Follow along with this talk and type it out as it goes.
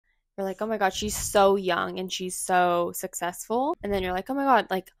you're like, oh my God, she's so young and she's so successful. And then you're like, oh my God,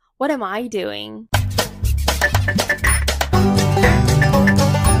 like, what am I doing?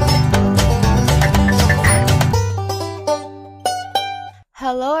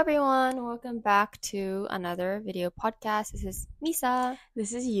 Hello, everyone. Welcome back to another video podcast. This is Misa.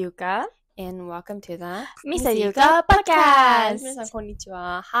 This is Yuka. And welcome to the Misa Yuka Podcast. 皆さん、こんにち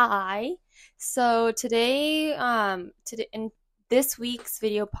は. Hi. So today, in this week's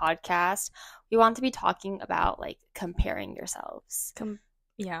video podcast, we want to be talking about like comparing yourselves.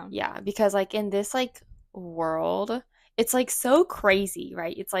 Yeah, because like in this like world, it's like so crazy,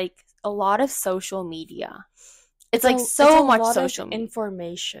 right? It's like a lot of social media. It's like so much social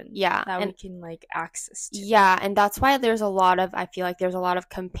information. Yeah, that we can like access to. Yeah, and that's why there's a lot of, I feel like there's a lot of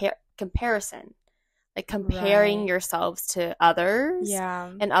comparison, like comparing yourselves to others,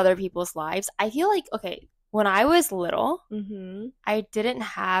 and other people's lives. I feel like, okay, when I was little, I didn't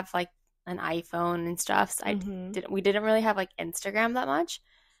have like an iPhone and stuff. So we didn't really have like Instagram that much.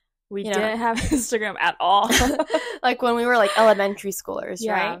 We didn't have Instagram at all. Like when we were like elementary schoolers,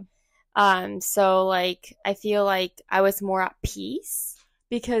 right? So like I feel like I was more at peace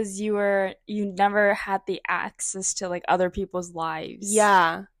because you never had the access to like other people's lives.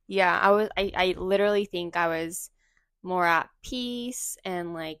 Yeah. I literally think I was more at peace,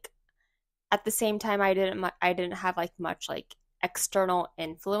 and like at the same time I didn't have like much like external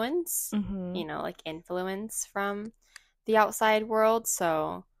influence, like influence from the outside world.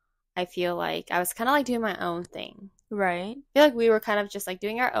 So I feel like I was kind of like doing my own thing. Right. I feel like we were kind of just like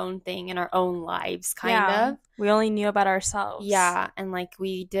doing our own thing in our own lives, kind of. We only knew about ourselves. Yeah, and like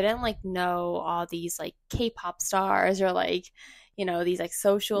we didn't like know all these like K-pop stars or like, these like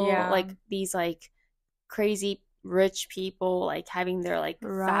social like these like crazy rich people like having their like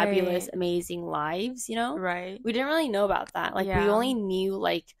fabulous amazing lives, Right. We didn't really know about that. Like we only knew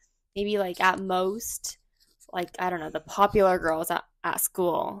like maybe like at most like, I don't know, the popular girls at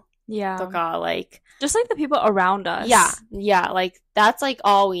school. Yeah. Like just like the people around us. Yeah, like that's like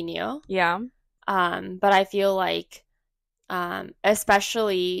all we knew. Yeah. But I feel like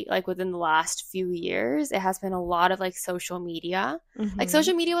especially like within the last few years, it has been a lot of like social media. Like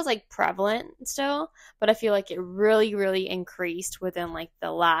social media was like prevalent still, but I feel like it really, really increased within like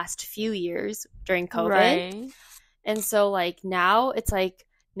the last few years during COVID. Right. And so like now it's like,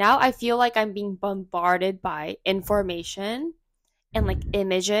 now I feel like I'm being bombarded by information and like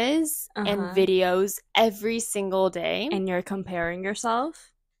images and videos every single day. And you're comparing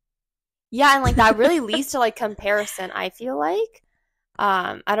yourself? Yeah, and like that really leads to like comparison, I feel like.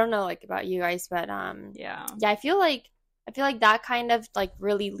 I don't know like about you guys, but yeah, I feel like that kind of like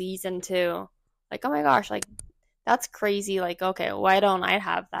really leads into like, oh my gosh, like that's crazy. Like, okay, why don't I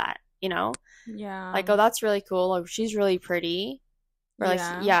have that? Yeah. Like, oh, that's really cool. Like, she's really pretty. Or like,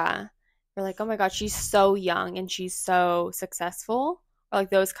 Or like, oh my God, she's so young and she's so successful. Or like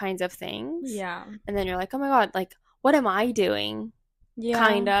those kinds of things. Yeah. And then you're like, oh my God, like, what am I doing? Yeah.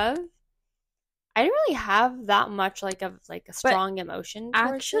 Kind of. I didn't really have that much like of like a strong emotion.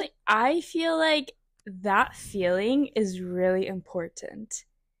 Actually, I feel like that feeling is really important.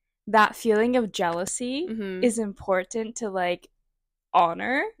 That feeling of jealousy is important to like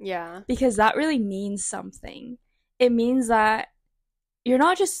honor. Yeah. Because that really means something. It means that you're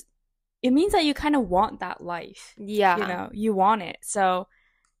not just, it means that you kind of want that life. Yeah. You want it. So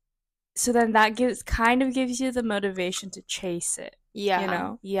then that gives you the motivation to chase it.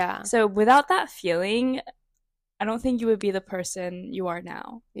 Yeah. Yeah. So without that feeling, I don't think you would be the person you are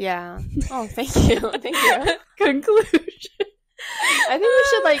now. Yeah. Oh, thank you. Thank you. Conclusion. I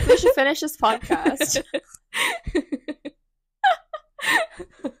think we should finish this podcast.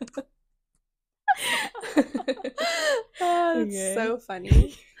 Oh, it's so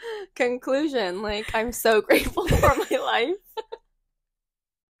funny. Conclusion, like I'm so grateful for my life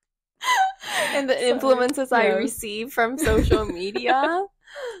and the influences I receive from social media.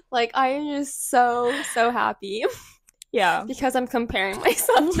 Like I am just so happy. Yeah. Because I'm comparing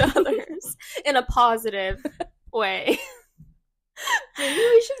myself to others in a positive way. Maybe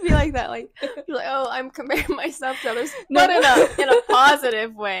we should be like that, like, oh, I'm comparing myself to others, but in a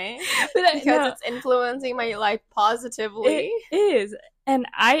positive way, because it's influencing my life positively. It is, and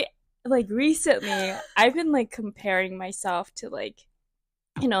I like recently I've been like comparing myself to like,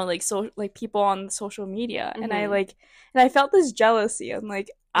 like like people on social media, and I felt this jealousy. I'm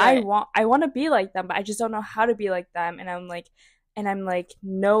like, I want to be like them, but I just don't know how to be like them, and I'm like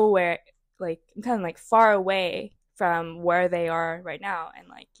nowhere, like I'm kind of like far away from where they are right now, and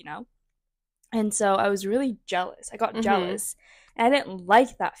like and so I was really jealous. I got jealous, and I didn't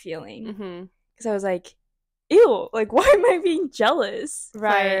like that feeling because I was like, ew, like why am I being jealous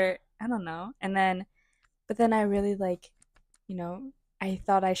for I don't know. But then I really like, you know, I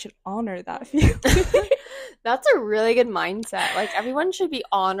thought I should honor that feeling. That's a really good mindset. Like, everyone should be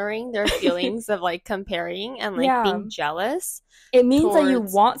honoring their feelings of like comparing and like being jealous. It means that you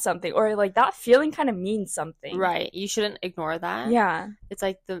want something, or like that feeling kind of means something. Right. You shouldn't ignore that. Yeah. It's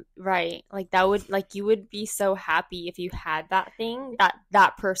like like that would, like, you would be so happy if you had that thing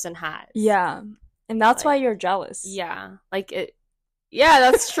that person has. Yeah. And that's why you're jealous. Yeah. Like it. Yeah,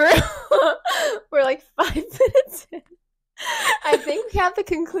 that's true. We're like 5 minutes in. I think we have the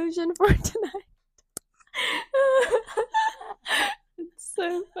conclusion for tonight. It's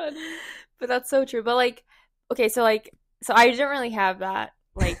so funny. But that's so true. But like, okay, so I didn't really have that,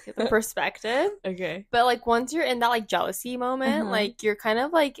 like, the perspective. Okay. But like, once you're in that like jealousy moment, like, you're kind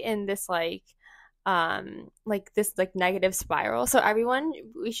of like in this like this like negative spiral. So everyone,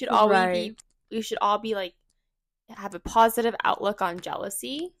 we should all be like, have a positive outlook on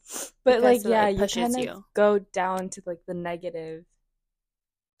jealousy. But like, yeah, you kind of go down to like the negative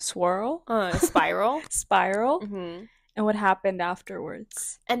spiral. Mm-hmm. And what happened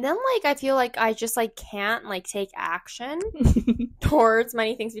afterwards? And then like, I feel like I just like can't like take action towards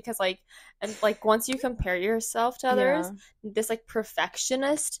many things, because like, and like, once you compare yourself to others, this like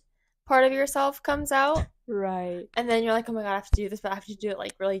perfectionist part of yourself comes out. Right. And then you're like, oh my god, I have to do this, but I have to do it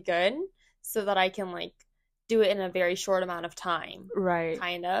like really good so that I can like do it in a very short amount of time. Right.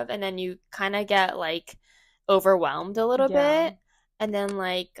 Kind of. And then you kind of get like overwhelmed a little bit. And then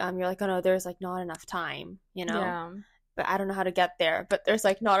like, you're like, oh no, there's like not enough time, you know? Yeah. But I don't know how to get there. But there's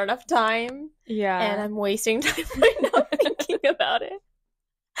like not enough time. Yeah. And I'm wasting time right now thinking about it.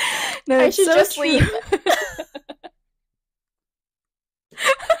 No, I should just sleep.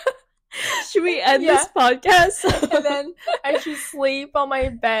 Should we end this podcast? And then I should sleep on my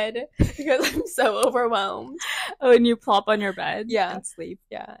bed because I'm so overwhelmed. Oh, and you plop on your bed? Yeah. And sleep.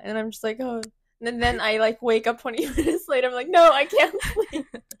 Yeah. And I'm just like, oh. And then I like wake up 20 minutes later. I'm like, no, I can't sleep.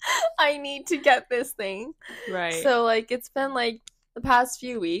 I need to get this thing. Right. So like, it's been like the past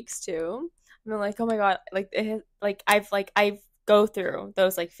few weeks too. I've been like, oh my god, like I've go through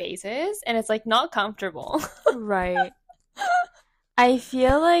those like phases, and it's like not comfortable. Right. I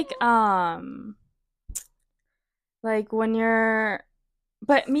feel like when you're,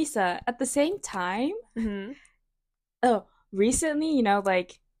 but Misa, at the same time, recently, you know,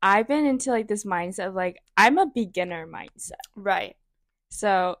 like, I've been into like this mindset of like, I'm a beginner mindset. Right.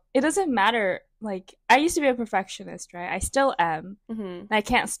 So it doesn't matter. Like, I used to be a perfectionist, right? I still am. And I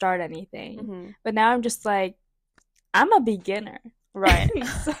can't start anything. But now I'm just like, I'm a beginner. Right.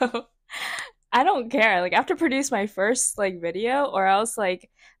 So I don't care. Like, I have to produce my first like video, or else like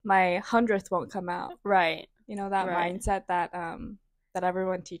my 100th won't come out. Right. You know, that mindset that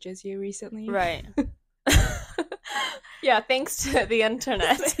everyone teaches you recently. Right. Yeah, thanks to the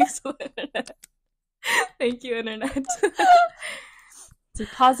internet. Thanks to the internet. Thank you, internet. So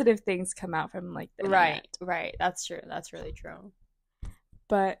positive things come out from like the internet. Right. That's true. That's really true.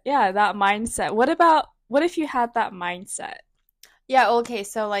 But yeah, that mindset. What if you had that mindset? Yeah, okay,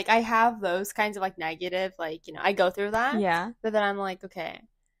 so like, I have those kinds of like negative, like, you know, I go through that. Yeah. But then I'm like, okay,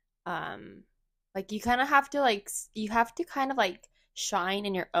 like, you kind of have to kind of like shine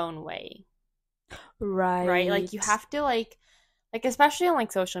in your own way. Right. Like, you have to like especially on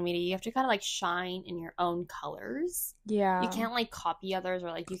like social media, you have to kind of like shine in your own colors. Yeah. You can't like copy others,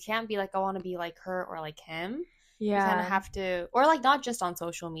 or like, you can't be like, I want to be like her or like him. Yeah. You kind of have to, or like, not just on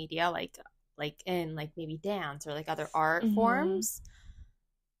social media, like in like maybe dance or like other art forms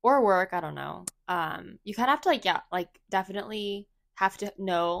or work, I don't know. You kind of have to like, like, definitely have to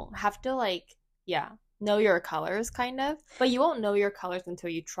know your colors, kind of. But you won't know your colors until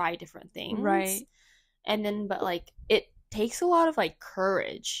you try different things. Right. And then, but like, it takes a lot of like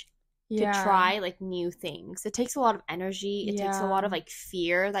courage to try like new things. It takes a lot of energy. It takes a lot of like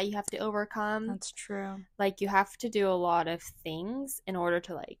fear that you have to overcome. That's true. Like, you have to do a lot of things in order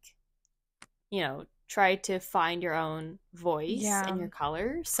to like, you know, try to find your own voice and your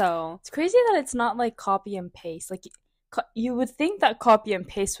color. So it's crazy that it's not like copy and paste. Like, you would think that copy and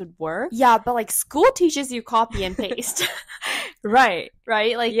paste would work. Yeah, but like, school teaches you copy and paste. Right.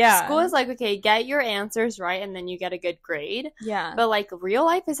 Like, school is like, okay, get your answers right and then you get a good grade. Yeah. But like, real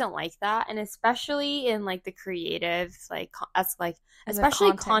life isn't like that. And especially in like the creative, like,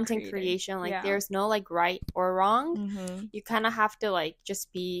 especially content creation, like, there's no like right or wrong. You kind of have to like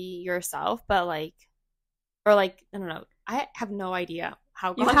just be yourself. But like, or like, I don't know, I have no idea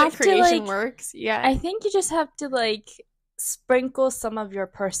how content creation works. Yeah. I think you just have to like sprinkle some of your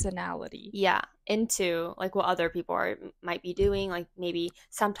personality. Yeah. Into like what other people might be doing. Like, maybe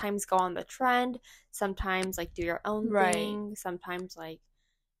sometimes go on the trend, sometimes like do your own thing, sometimes like,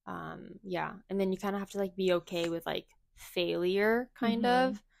 Yeah, and then you kind of have to like be okay with like failure, kind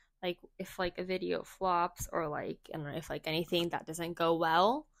of like if like a video flops, or like, I don't know, if like anything that doesn't go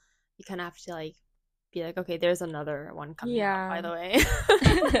well, you kind of have to like be like, okay, there's another one coming out, by the way.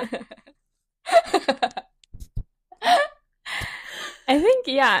 I think,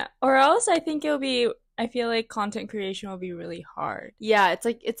 yeah, or else I think I feel like content creation will be really hard. Yeah, it's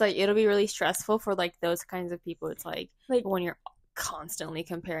like it'll be really stressful for like those kinds of people. It's like when you're constantly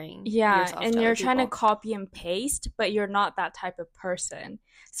comparing yourself and to you're other trying to people. copy and paste, but you're not that type of person,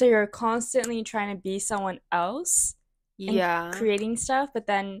 so you're constantly trying to be someone else and creating stuff, but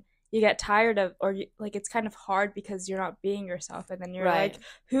then you get tired of, or like it's kind of hard because you're not being yourself, and then you're like,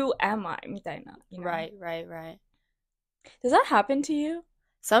 who am I? You know? Right. Does that happen to you?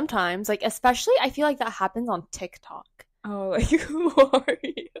 Sometimes, like, especially I feel like that happens on TikTok. Oh, like, who are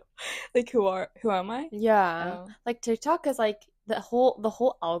you? Like, who am I? Yeah. Oh. Like TikTok is like the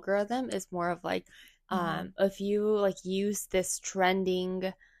whole algorithm is more of like if you like use this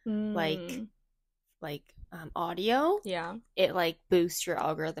trending like audio, it like boosts your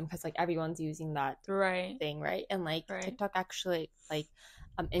algorithm because like everyone's using that thing, right? And like TikTok actually like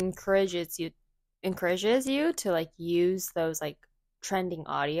encourages you to like use those like trending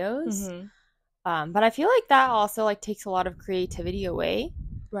audios. But I feel like that also like takes a lot of creativity away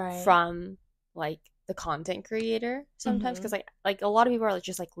from like the content creator sometimes, because like a lot of people are like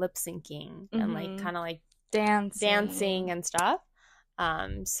just like lip syncing and like kind of like dancing and stuff.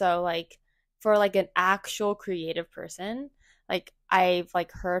 So like for like an actual creative person, like I've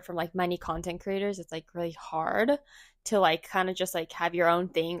like heard from like many content creators, it's like really hard to like kind of just like have your own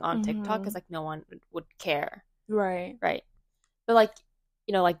thing on TikTok because like no one would care. Right. But like,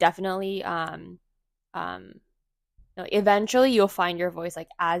 you know, like definitely eventually you'll find your voice like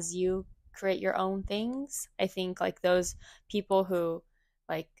as you create your own things. I think like those people who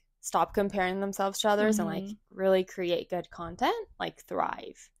like stop comparing themselves to others and like really create good content like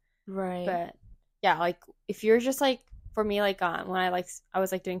thrive. But yeah, like if you're just like, for me, like when I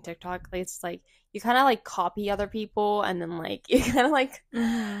was like doing TikTok, like it's like you kind of like copy other people, and then like you kind of like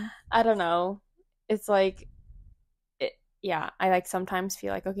I don't know, it's like I like sometimes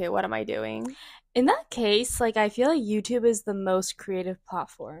feel like, okay, what am I doing? In that case, like I feel like YouTube is the most creative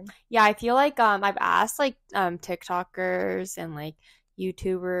platform. Yeah, I feel like I've asked like TikTokers and like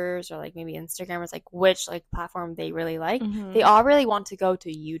YouTubers or like maybe Instagrammers like which like platform they really like. They all really want to go to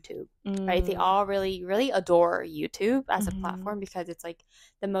YouTube, right? They all really adore YouTube as a platform because it's like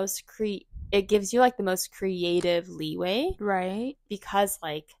the most it gives you like the most creative leeway, right? Because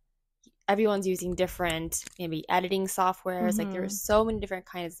like everyone's using different maybe editing softwares. Like there's so many different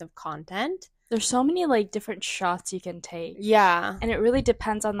kinds of content. There's so many like different shots you can take. Yeah. And it really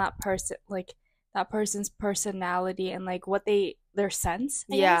depends on that person, like that person's personality and like what their sense.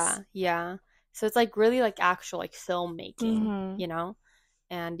 I guess. Yeah. So it's like really like actual like filmmaking, you know?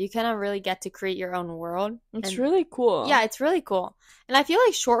 And you kind of really get to create your own world. It's really cool. Yeah, it's really cool. And I feel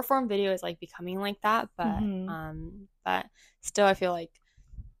like short form video is like becoming like that, but still I feel like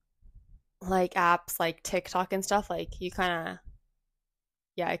apps like TikTok and stuff, like you kind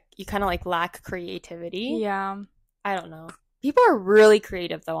of like lack creativity. Yeah. I don't know. People are really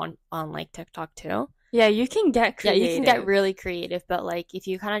creative though on like TikTok too. Yeah, you can get creative. Yeah, you can get really creative, but like if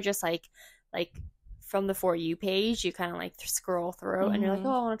you kind of just like from the For You page, you kind of like scroll through and you're like, oh,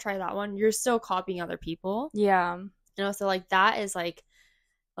 I want to try that one. You're still copying other people. Yeah. You know, so like that is like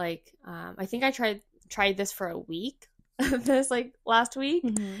I think I tried this for a week. This like last week,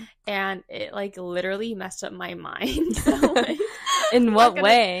 and it like literally messed up my mind. So, like, in what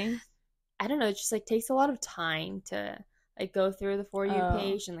way? I don't know. It just like takes a lot of time to like go through the For You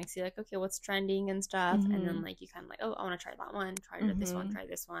page and like see like, okay, what's trending and stuff, and then like you kind of like, oh, I want to try that one, try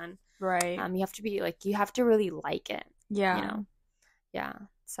this one, right? You have to be like, you have to really like it, you know. Yeah,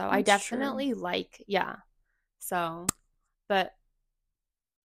 so that's I definitely like so but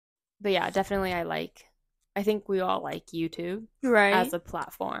yeah, definitely I think we all like YouTube, right, as a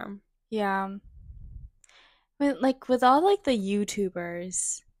platform. Yeah. Like with all like the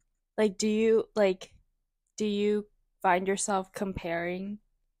YouTubers, like do you find yourself comparing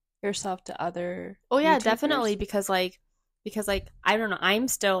yourself to other Oh yeah, YouTubers? Definitely, because like I don't know, I'm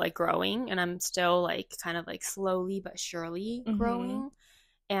still like growing, and I'm still like kind of like slowly but surely growing.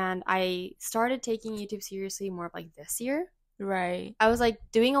 And I started taking YouTube seriously more of like this year. Right. I was like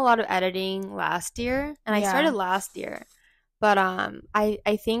doing a lot of editing last year, and I started last year. But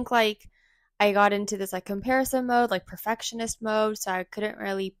I think like I got into this like comparison mode, like perfectionist mode, so I couldn't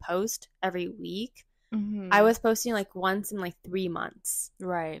really post every week. I was posting like once in like 3 months.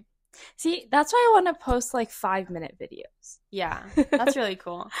 Right. See, that's why I want to post like 5-minute videos. Yeah, that's really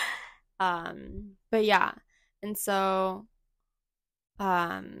cool. But yeah, and so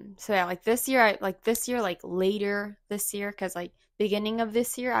yeah, like this year, like later this year, because like beginning of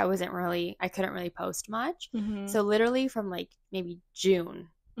this year, I couldn't really post much. Mm-hmm. So literally from like maybe June,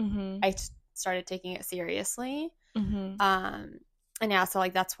 mm-hmm. I started taking it seriously. Mm-hmm. And yeah, so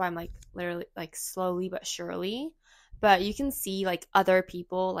like that's why I'm like literally like slowly but surely. But you can see like other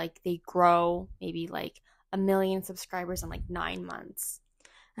people, like they grow maybe like 1 million subscribers in like 9 months.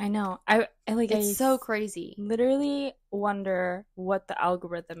 I know. I like it's so crazy. Literally wonder what the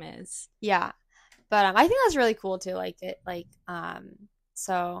algorithm is. Yeah, but I think that's really cool too. Like it, like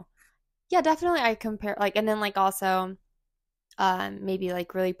so yeah, definitely I compare like, and then like also maybe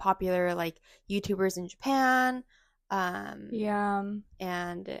like really popular like YouTubers in Japan. Yeah,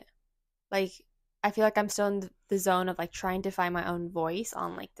 and like I feel like I'm still in the zone of like trying to find my own voice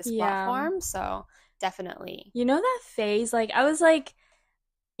on like this platform. So definitely, you know that phase. Like I was like.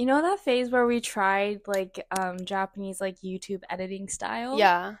 You know that phase where we tried like Japanese like YouTube editing style?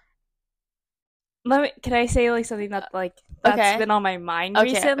 Yeah. Can I say like something that like that's been on my mind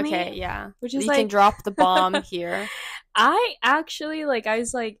recently? Okay, yeah. Which is you like can drop the bomb here. I actually like I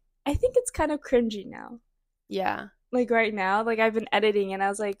was like I think it's kind of cringy now. Yeah. Like right now, like I've been editing and I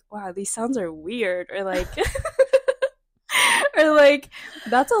was like, wow, these sounds are weird, or like or like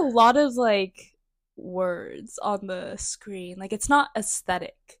that's a lot of like words on the screen. Like it's not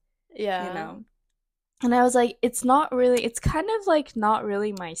aesthetic. Yeah. You know. And I was like, it's kind of like not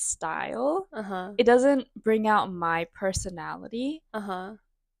really my style. Uh-huh. It doesn't bring out my personality. Uh-huh.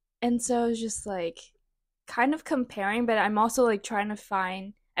 And so I was just like kind of comparing, but I'm also like trying to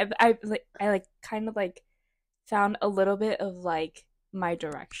find I kind of like found a little bit of like my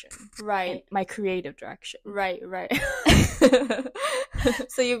direction. Right. My creative direction. Right.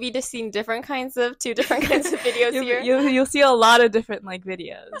 So you'll be just seeing two different kinds of videos here. You'll see a lot of different like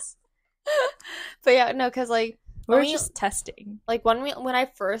videos. But yeah, no, because like we're just testing. Like when I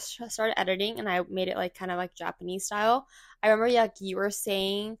first started editing and I made it like kind of like Japanese style, I remember like you were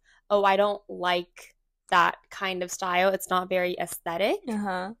saying, "Oh, I don't like that kind of style. It's not very aesthetic,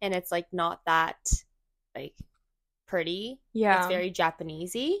 and it's like not that like pretty. Yeah, it's very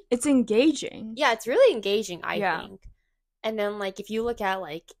Japanesey. It's engaging. Yeah, it's really engaging. I think. And then like if you look at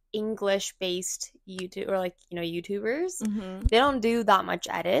like English-based YouTube or like YouTubers, they don't do that much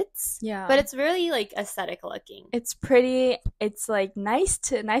edits. Yeah, but it's really like aesthetic looking. It's pretty. It's like nice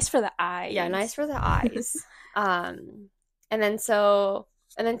for the eyes. Yeah, nice for the eyes. And then so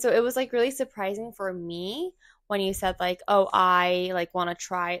it was like really surprising for me when you said like, oh, I like want to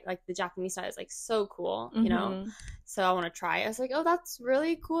try, like the Japanese style is like so cool, you know, so I want to try it. I was like, oh, that's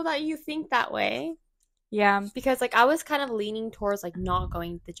really cool that you think that way. Yeah, because like I was kind of leaning towards like not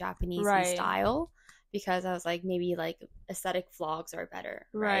going the Japanese style, because I was like maybe like aesthetic vlogs are better,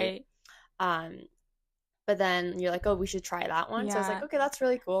 right? But then you're like, oh, we should try that one. So I was like, okay, that's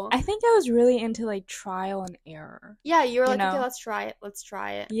really cool. I think I was really into like trial and error. Yeah, you were like, okay, let's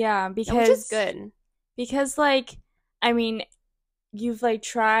try it. Yeah, because which is good. Because like, I mean, you've like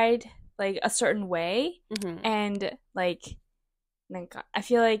tried like a certain way, and like I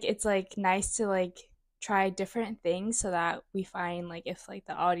feel like it's like nice to like try different things so that we find like if like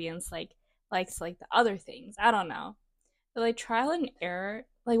the audience like likes like the other things. I don't know, but like trial and error,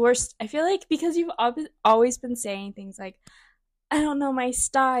 like I feel like because you've always been saying things like, I don't know my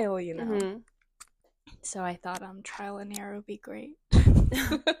style, you know. So I thought trial and error would be great.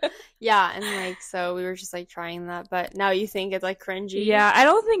 Yeah, and like so we were just like trying that, but now you think it's like cringy. Yeah, I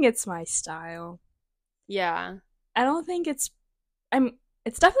don't think it's my style. Yeah, I don't think it's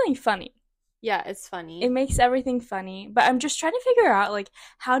definitely funny. Yeah, it's funny. It makes everything funny, but I'm just trying to figure out like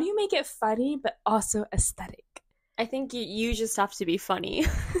how do you make it funny but also aesthetic? I think you just have to be funny.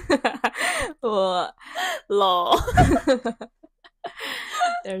 Lol.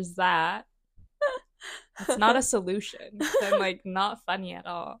 There's that. It's not a solution. I'm like not funny at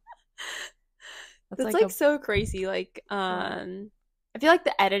all. That's like so crazy. Like I feel like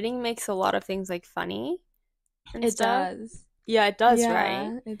the editing makes a lot of things like funny. It does. Yeah, it does,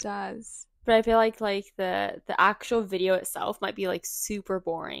 right? It does. But I feel like the actual video itself might be like super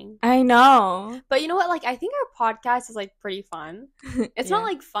boring. I know. But you know what? Like I think our podcast is like pretty fun. It's not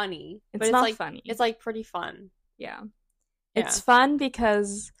like funny. It's not like funny. It's like pretty fun. Yeah. It's fun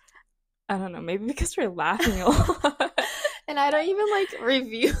because I don't know, maybe because we're laughing a lot. And I don't even like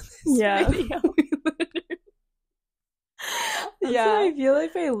review this video. I feel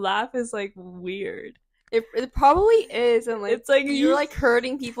like my laugh is like weird. It probably is, and like it's like you're like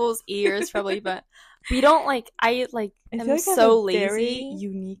hurting people's ears probably, but We don't like. I like. I am feel like I have so a very lazy.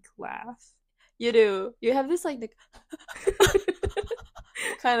 unique laugh. You do. You have this like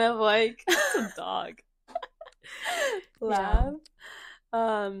kind of like It's a dog laugh.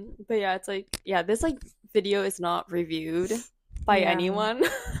 But yeah, it's like this like video is not reviewed by anyone.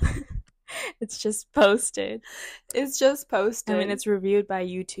 It's just posted. It's just posted. I mean, it's reviewed by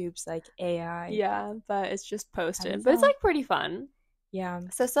YouTube's like AI. Yeah, but it's just posted. But it's like pretty fun. Yeah.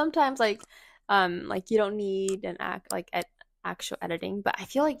 So sometimes like you don't need an actual editing, but I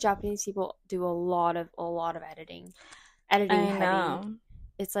feel like Japanese people do a lot of editing. Editing I heavy. know.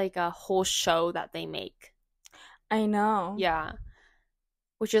 It's like a whole show that they make. I know. Yeah.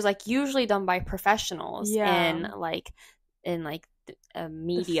 Which is like usually done by professionals in a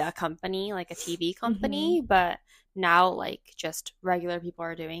media company, like a TV company, but now like just regular people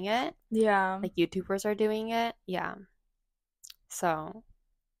are doing it. Yeah. Like YouTubers are doing it. Yeah. So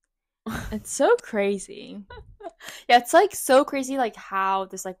it's so crazy. Yeah, it's like so crazy like how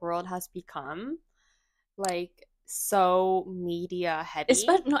this like world has become like so media heavy.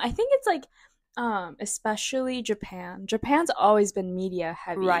 No, I think it's like especially Japan. Japan's always been media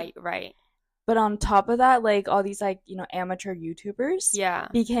heavy. Right. But on top of that, like all these like, amateur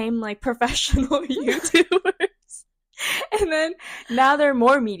YouTubers became like professional YouTubers. And then now they're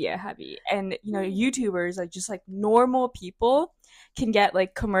more media heavy. And YouTubers, like just like normal people can get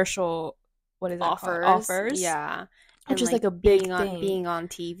like commercial offers. Yeah. Which is like a big thing. Being on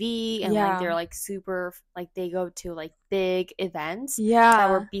TV and like they're like super like they go to like big events that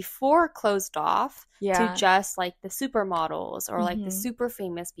were before closed off to just like the supermodels or like the super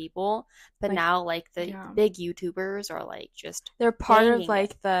famous people, but like, now like the big YouTubers are like just they're part of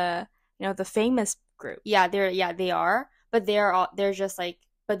like the the famous group. Yeah, they are, but they're just like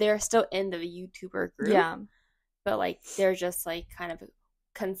but they're still in the YouTuber group. Yeah. But like they're just like kind of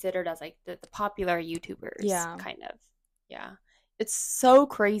considered as like the popular YouTubers. Yeah. Kind of. Yeah. It's so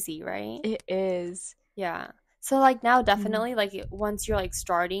crazy, right? It is. Yeah. So like now definitely like once you're like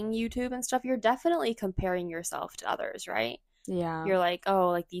starting YouTube and stuff, you're definitely comparing yourself to others, right? Yeah. You're like, oh,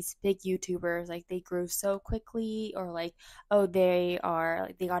 like these big YouTubers, like they grew so quickly, or like, oh, they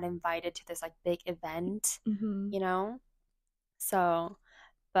got invited to this like big event, So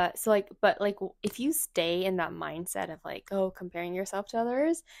but if you stay in that mindset of like, oh, comparing yourself to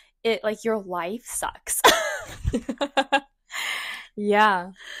others, it like your life sucks.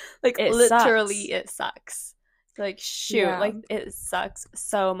 Yeah. Like it literally it sucks. Like shoot, like it sucks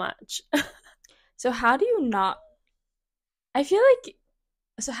so much. So how do you not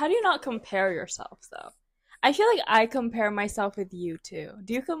compare yourself though? I feel like I compare myself with you too.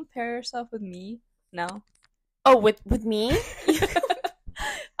 Do you compare yourself with me? No. Oh, with me?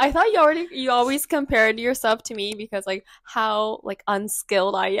 I thought you always compared yourself to me because like how like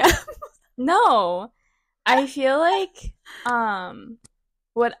unskilled I am. No. I feel like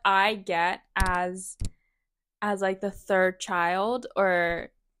what I get as like the third child, or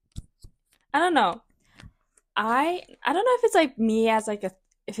I don't know. I don't know if it's like me as like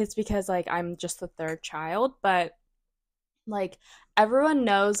if it's because like I'm just the third child, but like everyone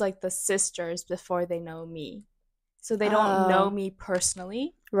knows like the sisters before they know me. So they don't know me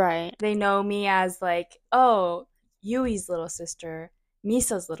personally. Right. They know me as like, oh, Yui's little sister,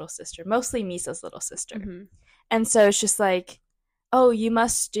 Misa's little sister, mostly Misa's little sister. Mm-hmm. And so it's just like, oh, you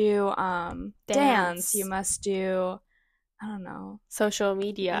must do dance. You must do, I don't know, social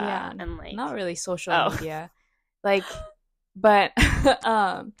media. Yeah, and like not really social media. Like, but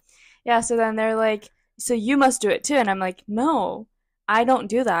yeah, so then they're like, so you must do it too. And I'm like, no, I don't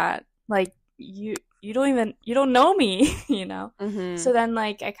do that. Like you don't know me, Mm-hmm. So then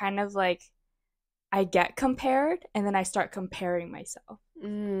like I kind of like I get compared and then I start comparing myself.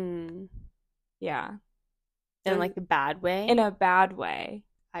 Yeah. In like a bad way? In a bad way.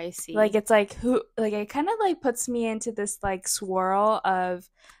 I see. Like it's like it kind of like puts me into this like swirl of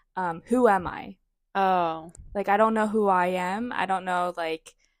who am I? Oh. Like I don't know who I am. I don't know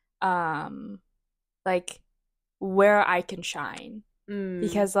like where I can shine.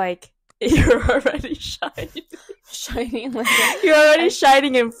 Because like you're already shining like you're already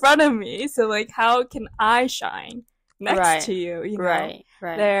shining in front of me, so like how can I shine next to you, right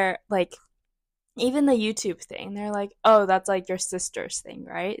they're like even the YouTube thing, they're like, oh, that's like your sister's thing,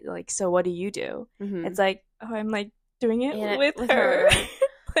 right? Like, so what do you do? Mm-hmm. It's like, oh, I'm like doing it with her.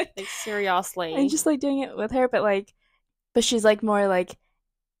 like seriously, I'm just like doing it with her, but she's like more like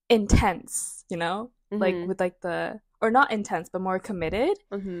intense, mm-hmm. like with like or not intense, but more committed.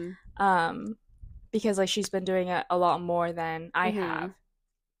 Mm-hmm. Because like she's been doing it a lot more than I have.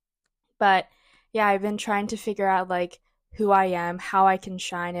 But yeah, I've been trying to figure out like who I am, how I can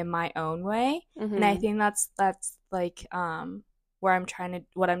shine in my own way. Mm-hmm. And I think that's like what I'm trying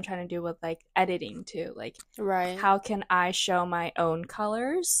to do with like editing too. Like, right. How can I show my own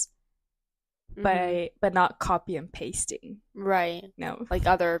colors but not copy and pasting? Right. No. Like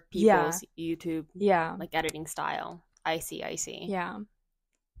other people's YouTube like editing style. I see. Yeah.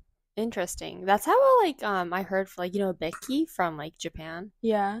 Interesting. That's how like I heard for like, you know, Becky from like Japan.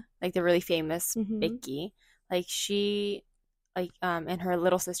 Yeah. Like the really famous Becky. Like she like and her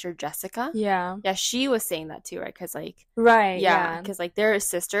little sister Jessica. Yeah. Yeah, she was saying that too, right? Cuz like cuz like they're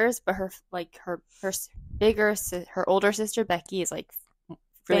sisters, but her older sister Becky is like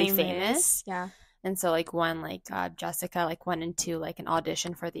really famous. Yeah. And so like when like Jessica like went into like an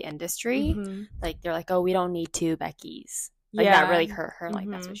audition for the industry, like they're like, "Oh, we don't need two Beckys." Like that really hurt her. Like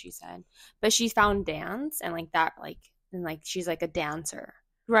that's what she said. But she found dance and like that like and like she's like a dancer.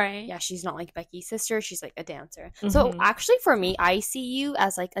 Right. Yeah, she's not like Becky's sister, she's like a dancer. So actually for me, I see you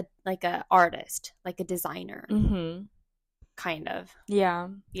as like a artist, like a designer. Kind of. Yeah.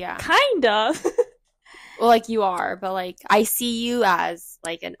 Yeah. Kind of. Well, like you are, but like I see you as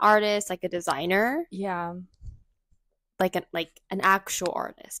like an artist, like a designer. Yeah. Like an actual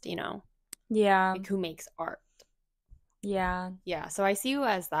artist, you know? Yeah. Like who makes art. Yeah. Yeah. So I see you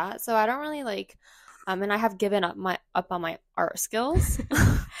as that. So I don't really like and I have given up on my art skills.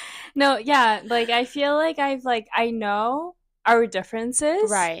 No, yeah. Like I feel like I know our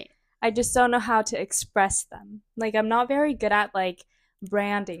differences. Right. I just don't know how to express them. Like I'm not very good at like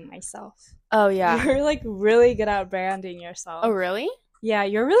branding myself. Oh yeah. You're like really good at branding yourself. Oh really? Yeah,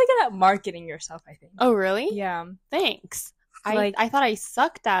 you're really good at marketing yourself, I think. Oh really? Yeah. Thanks. I thought I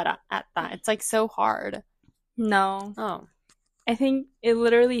sucked at that. It's like so hard. No. Oh. I think it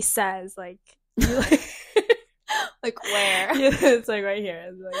literally says like you like where? Yeah, it's like right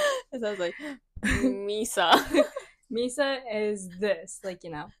here. It's like it says like Misa. Misa is this, like, you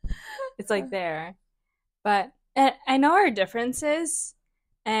know. It's like there. But I know our differences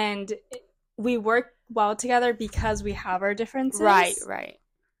and we work well together because we have our differences. Right.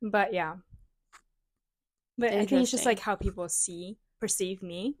 But yeah. But I think it's just like how people perceive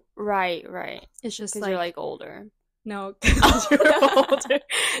me. Right. It's just like you're like older. No, because you're older.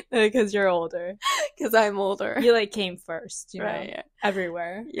 Because you're older. Because I'm older. You like came first, you know, yeah.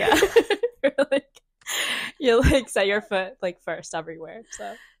 everywhere. Yeah. you like set your foot like first everywhere.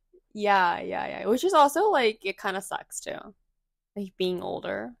 So yeah. Which is also like it kind of sucks too, like being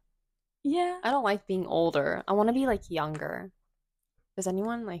older. Yeah. I don't like being older. I want to be like younger. Does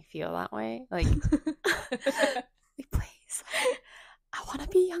anyone like feel that way? Like, please, I want to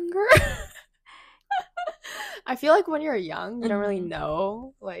be younger. I feel like when you're young, you don't really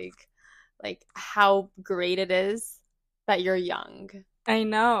know like how great it is that you're young. I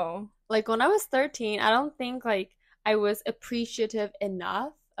know. Like when I was 13, I don't think like I was appreciative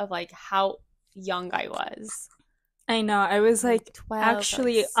enough of like how young I was. I know. I was like 12,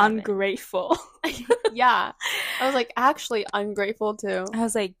 actually ungrateful. Yeah. I was like actually ungrateful too. I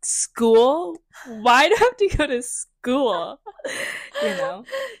was like, school? Why do I have to go to school? You know?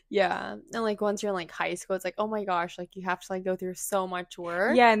 Yeah. And like once you're in like high school, it's like, oh my gosh, like you have to like go through so much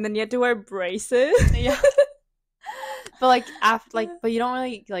work. Yeah, and then you have to wear braces. Yeah. But like after like but you don't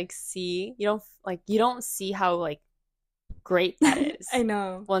really like see you don't see how like great that is. I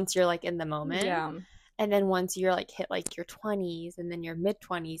know. Once you're like in the moment. Yeah. And then once you're like hit like your 20s and then your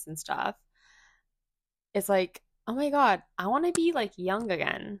mid-20s and stuff, it's like, oh my god, I want to be like young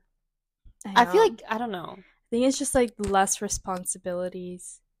again. I feel like I don't know. I think it's just like less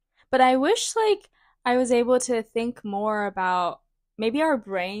responsibilities. But I wish like I was able to think more about, maybe our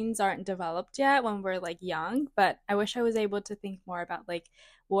brains aren't developed yet when we're like young, but I wish I was able to think more about like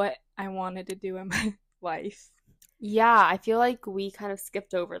what I wanted to do in my life. Yeah, I feel like we kind of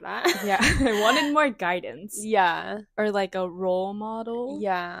skipped over that. Yeah, I wanted more guidance. Yeah. Or like a role model.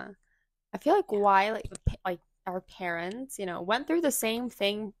 Yeah. I feel like why like our parents, you know, went through the same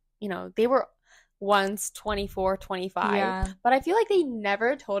thing, you know, they were once 24, 25. Yeah. But I feel like they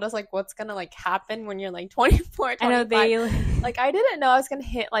never told us like what's gonna like happen when you're like 24, 25. I know they like I didn't know I was gonna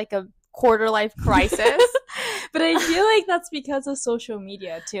hit like a quarter life crisis. But I feel like that's because of social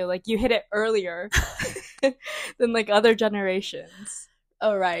media too. Like you hit it earlier than like other generations.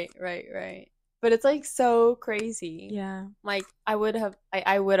 Oh right. But it's like so crazy. Yeah. Like I would have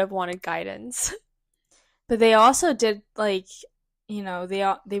wanted guidance. But they also did like, you know,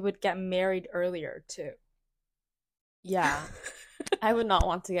 they would get married earlier too. Yeah. I would not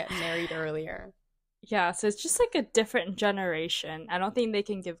want to get married earlier. Yeah, so it's just like a different generation. I don't think they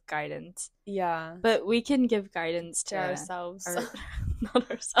can give guidance. Yeah. But we can give guidance to ourselves. Not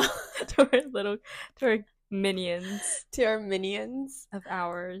ourselves. to our minions. To our minions of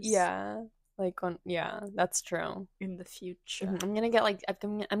ours. Yeah. Like yeah, that's true. In the future. I'm gonna get like I'm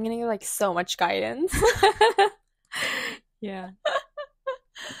gonna get like so much guidance. Yeah.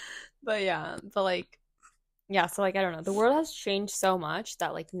 But yeah, but like yeah, so like I don't know. The world has changed so much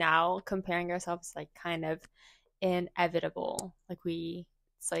that like now comparing ourselves is like kind of inevitable. Like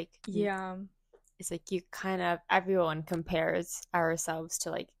it's like yeah. It's like you kind of everyone compares ourselves to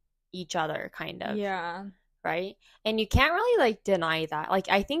like each other kind of. Yeah. Right? And you can't really like deny that. Like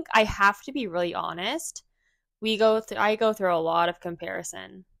I think I have to be really honest. I go through a lot of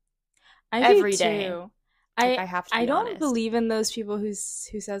comparison. Every day. Like, I have to be I don't honest. believe in those people who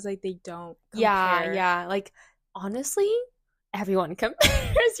says like they don't compare. Yeah. Like honestly, everyone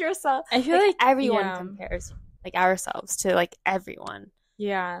compares yourself. I feel like everyone compares like ourselves to like everyone.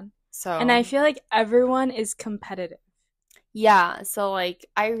 Yeah. So and I feel like everyone is competitive. Yeah. So like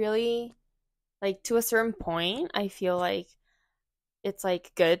I really like to a certain point, I feel like it's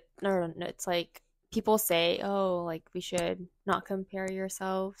like good. No, it's like people say, oh, like we should not compare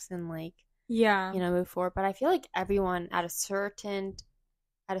yourselves and like move forward. But I feel like everyone at a certain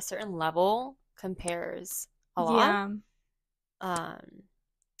level compares a lot.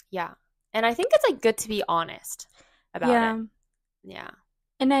 Yeah. And I think it's like good to be honest about it. Yeah.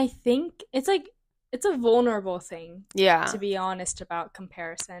 And I think it's like it's a vulnerable thing. Yeah. To be honest about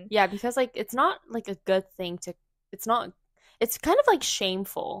comparison. Yeah, because like it's not like a good thing it's kind of like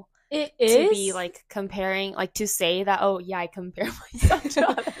shameful. It is to be like comparing, like to say that, oh yeah, I compare myself to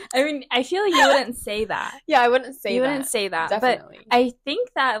others. I mean, I feel like you wouldn't say that. Yeah, I wouldn't say that. You wouldn't say that. Definitely. But I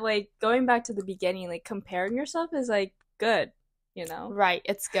think that like going back to the beginning, like comparing yourself is like good, you know? Right,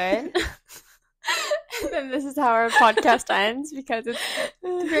 it's good. And then this is how our podcast ends because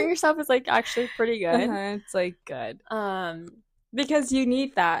comparing yourself is like actually pretty good. It's like good. Because you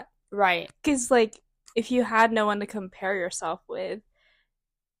need that. Right. Because like if you had no one to compare yourself with,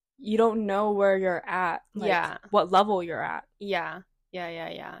 you don't know where you're at. Like, what level you're at. Yeah.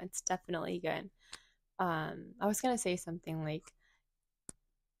 It's definitely good. I was gonna say something like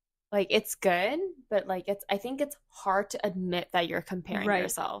it's good, but like I think it's hard to admit that you're comparing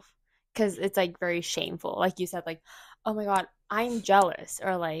yourself because it's like very shameful. Like you said, like, oh my god, I'm jealous,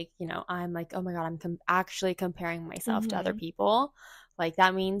 or like, you know, I'm like, oh my god, I'm actually comparing myself to other people. Like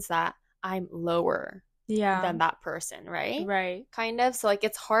that means that I'm lower than that person, right? Kind of. So like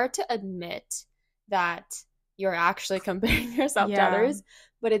it's hard to admit that you're actually comparing yourself to others,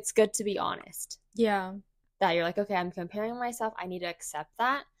 but it's good to be honest. Yeah. That you're like, okay, I'm comparing myself. I need to accept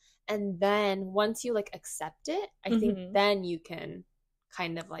that. And then once you like accept it, I think then you can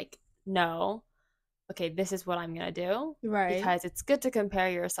kind of like know, okay, this is what I'm going to do. Right. Because it's good to compare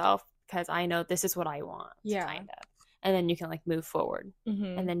yourself because I know this is what I want. Yeah. Kind of. And then you can like move forward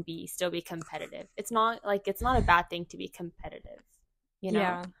and then still be competitive. It's not a bad thing to be competitive, you know?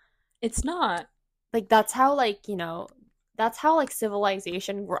 Yeah. It's not. Like that's how like, you know, that's how like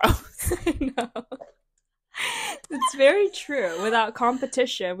civilization grows. I know. It's very true. Without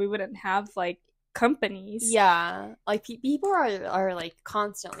competition, we wouldn't have like companies. Yeah. Like people are like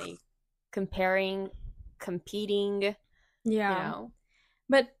constantly competing. Yeah. You know?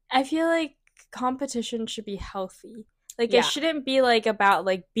 But I feel like competition should be healthy. Like it shouldn't be like about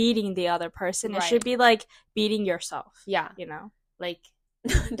like beating the other person. It should be like beating yourself. Yeah. You know? Like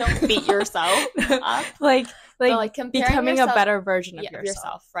don't beat yourself up. like becoming a better version of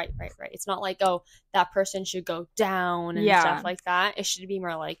yourself. Right. It's not like, oh, that person should go down and stuff like that. It should be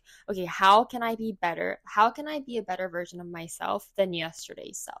more like, okay, how can I be better? How can I be a better version of myself than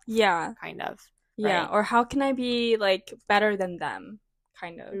yesterday's self? Yeah. Kind of. Yeah. Right? Or how can I be like better than them?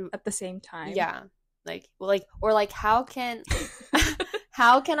 Kind of at the same time. Yeah. How can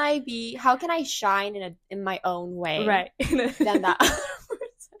how can I shine in my own way? Right. Than that other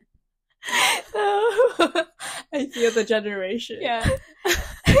person. I feel the generation. Yeah.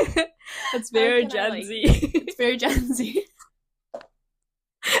 It's very Gen Z. It's very Gen Z.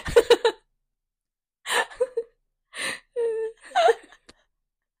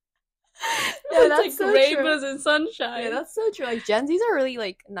 Yeah, that's like so rainbows and sunshine. Yeah, that's so true. Like Gen Zs are really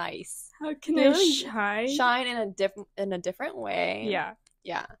like nice. How can they really shine in a different way?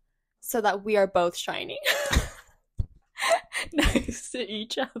 Yeah. So that we are both shining next to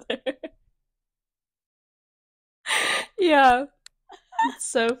each other. Yeah. It's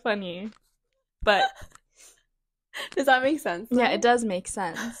so funny. But does that make sense? Yeah, it does make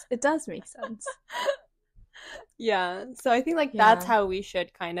sense. Yeah, so I think like that's how we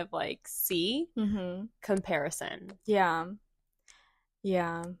should kind of like see comparison. Yeah.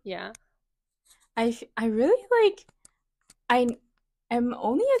 I really like am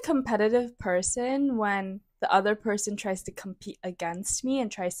only a competitive person when the other person tries to compete against me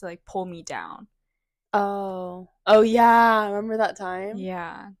and tries to like pull me down. Oh yeah, remember that time?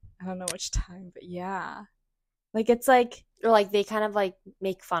 Yeah, I don't know which time, but yeah, like it's like, or like they kind of like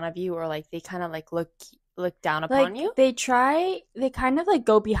make fun of you, or like they kind of like look down upon you. They kind of like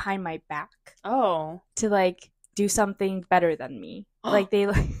go behind my back. Oh, to like do something better than me. Like they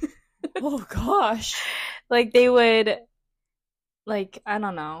like, oh gosh, like they would, like I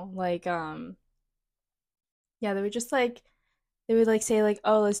don't know, like yeah, they would just like they would like say like,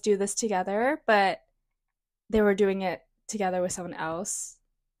 oh, let's do this together, but they were doing it together with someone else,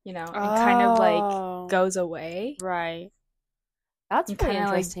 and kind of like goes away. Right. That's kind of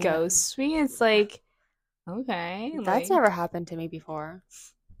like ghosts me. It's like, okay, that's never happened to me before.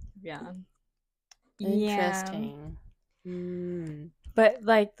 Yeah. Interesting. But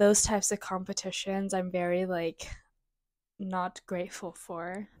like those types of competitions, I'm very like not grateful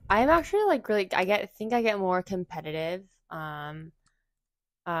for. I'm actually like really I think I get more competitive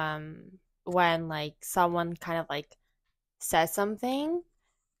when like someone kind of like says something,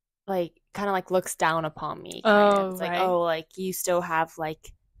 like kind of like looks down upon me. It's right. like, oh, like you still have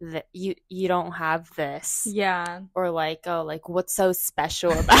like you don't have this. Yeah. Or like, oh, like what's so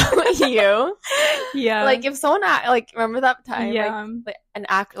special about you? Yeah. Like if someone like remember that time like an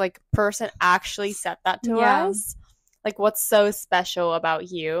person actually said that to us. Like what's so special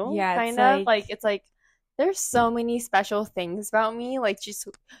about you? Yeah. Kind of like it's like there's so many special things about me. Like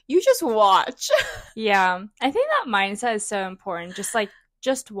you just watch. Yeah. I think that mindset is so important.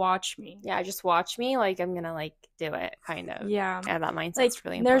 Just watch me. Yeah, just watch me. Like I'm gonna like do it, kind of. Yeah. Yeah, that mindset's like,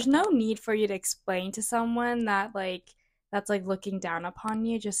 really important. There's no need for you to explain to someone that like that's like looking down upon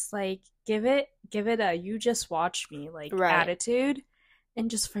you. Just like give it a you just watch me like attitude,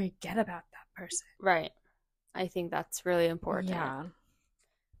 and just forget about that person. Right. I think that's really important.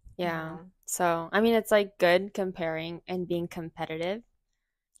 Yeah. So I mean, it's like good comparing and being competitive.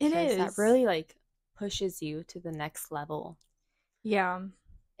 It is. That really like pushes you to the next level. Yeah.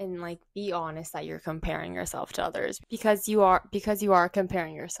 And like be honest that you're comparing yourself to others, because you are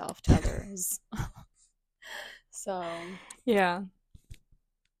comparing yourself to others. So yeah.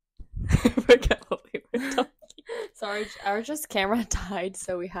 I forget what we were talking. Sorry, our just camera died,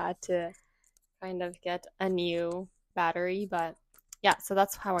 so we had to kind of get a new battery. But yeah, so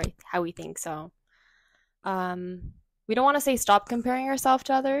that's how we think. So we don't want to say stop comparing yourself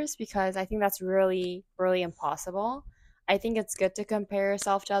to others, because I think that's really, really impossible. I think it's good to compare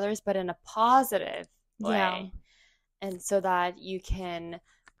yourself to others, but in a positive way. Yeah. And so that you can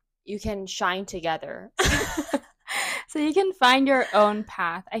shine together. So you can find your own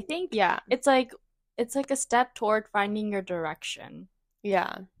path. I think it's like a step toward finding your direction.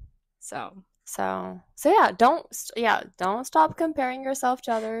 Yeah. So yeah, don't stop comparing yourself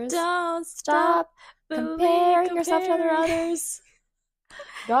to others. Don't stop comparing yourself to others.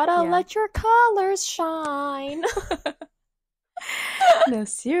 Gotta let your colors shine. No,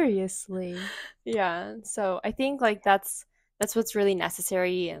 seriously. Yeah. So I think like that's what's really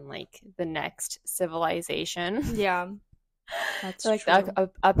necessary in like the next civilization. Yeah. That's like true. the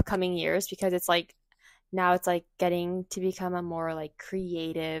upcoming years, because it's like now it's like getting to become a more like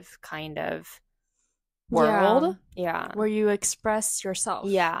creative kind of world. Yeah. Where you express yourself.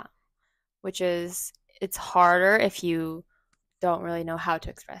 Yeah. Which is, it's harder if you don't really know how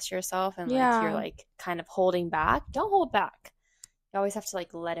to express yourself, and like you're like kind of holding back. Don't hold back. You always have to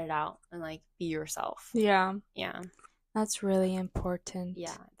like let it out and like be yourself. Yeah. Yeah. That's really important.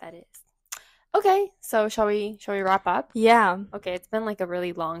 Yeah, that is. Okay, so shall we wrap up? Yeah. Okay, it's been like a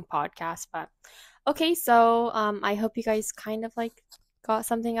really long podcast, but okay, so I hope you guys kind of like got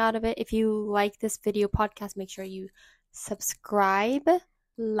something out of it. If you like this video podcast, make sure you subscribe,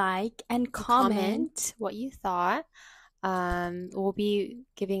 like, and comment what you thought. We'll be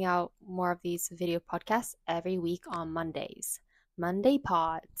giving out more of these video podcasts every week on Mondays. Monday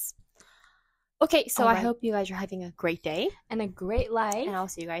pods. Okay, so I hope you guys are having a great day and a great life. And I'll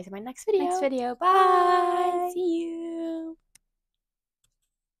see you guys in my next video. Bye. See you.